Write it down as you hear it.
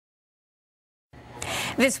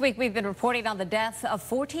This week, we've been reporting on the death of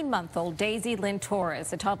 14-month-old Daisy Lynn Torres.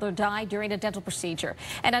 The toddler died during a dental procedure.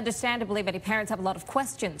 And understandably, many parents have a lot of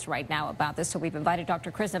questions right now about this. So we've invited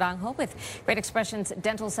Dr. Naranjo with Great Expressions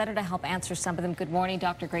Dental Center to help answer some of them. Good morning,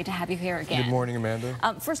 doctor. Great to have you here again. Good morning, Amanda.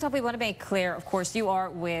 First off, we want to make clear, of course, you are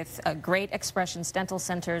with Great Expressions Dental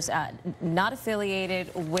Centers, not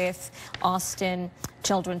affiliated with Austin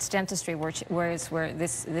Children's Dentistry, where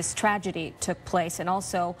this tragedy took place. And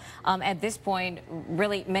also, at this point,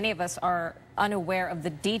 really, many of us are unaware of the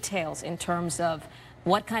details in terms of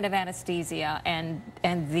what kind of anesthesia and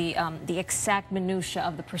the exact minutia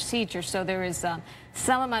of the procedure. So there is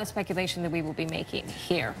some amount of speculation that we will be making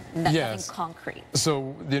here, nothing concrete.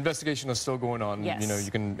 So the investigation is still going on. Yes. You know, you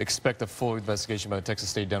can expect a full investigation by the Texas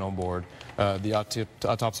State Dental Board. The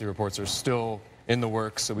autopsy reports are still in the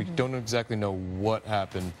works, so we don't exactly know what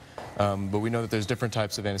happened. But we know that there's different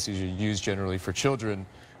types of anesthesia used generally for children,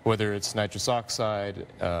 whether it's nitrous oxide.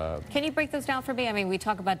 Can you break those down for me? I mean, we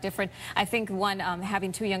talk about different, I think one,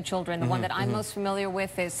 having two young children, the one that I'm most familiar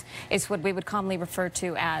with is what we would commonly refer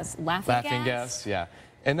to as laughing gas. Yeah.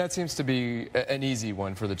 And that seems to be an easy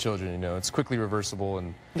one for the children, you know. It's quickly reversible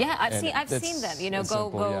and yeah, I've seen them, you know,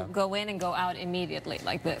 go in and go out immediately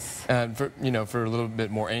like this. And for, you know, for a little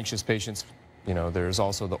bit more anxious patients, you know, there's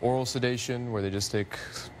also the oral sedation where they just take,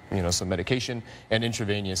 you know, some medication, and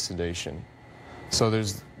intravenous sedation. So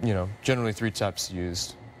there's, you know, generally 3 types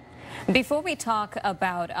used. Before we talk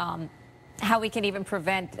about how we can even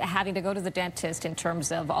prevent having to go to the dentist in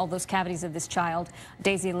terms of all those cavities of this child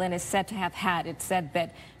Daisy Lynn is said to have had, it said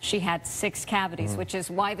that she had 6 cavities, which is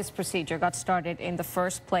why this procedure got started in the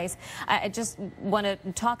first place. I just want to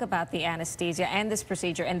talk about the anesthesia and this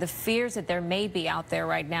procedure and the fears that there may be out there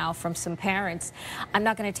right now from some parents. I'm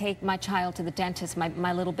not going to take my child to the dentist,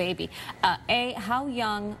 my little baby. How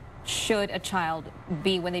young should a child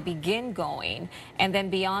be when they begin going? And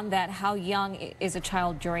then beyond that, how young is a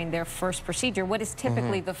child during their first procedure? What is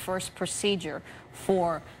typically the first procedure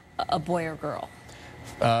for a boy or girl?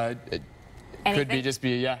 It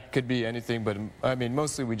could be anything, but I mean,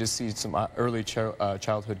 mostly we just see some early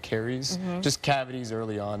childhood caries, just cavities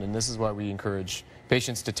early on, and this is why we encourage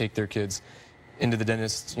patients to take their kids into the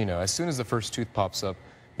dentist, you know, as soon as the first tooth pops up,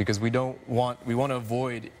 because we want to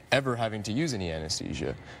avoid ever having to use any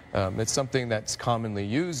anesthesia. It's something that's commonly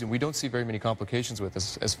used, and we don't see very many complications with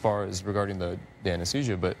this as far as regarding the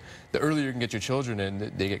anesthesia. But the earlier you can get your children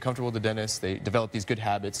in, they get comfortable with the dentist, they develop these good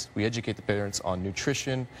habits. We educate the parents on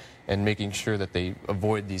nutrition and making sure that they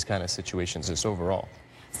avoid these kind of situations just overall.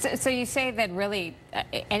 So you say that really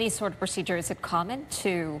any sort of procedure, is it common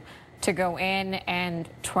to go in and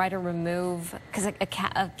try to remove, because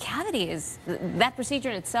a cavity is, that procedure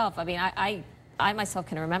in itself, I mean, I myself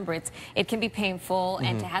can remember it can be painful,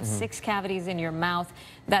 and to have 6 cavities in your mouth,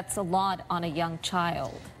 that's a lot on a young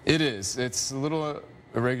child. It is. It's a little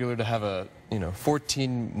irregular to have a, you know,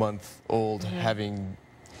 14-month-old having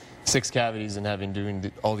 6 cavities and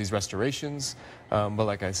doing all these restorations. But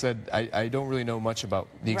like I said, I don't really know much about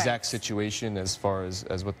the exact situation as far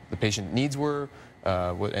as what the patient needs were,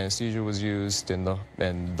 what anesthesia was used, and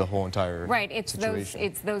the whole entire situation.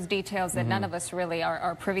 It's those details that none of us really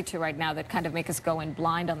are privy to right now that kind of make us go in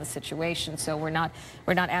blind on the situation. So we're not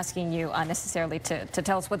asking you necessarily to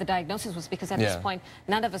tell us what the diagnosis was, because at this point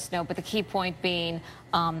none of us know. But the key point being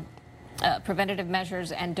preventative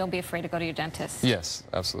measures, and don't be afraid to go to your dentist. Yes,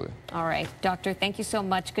 absolutely. All right, doctor, thank you so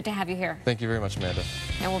much. Good to have you here. Thank you very much, Amanda.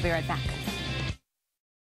 And we'll be right back.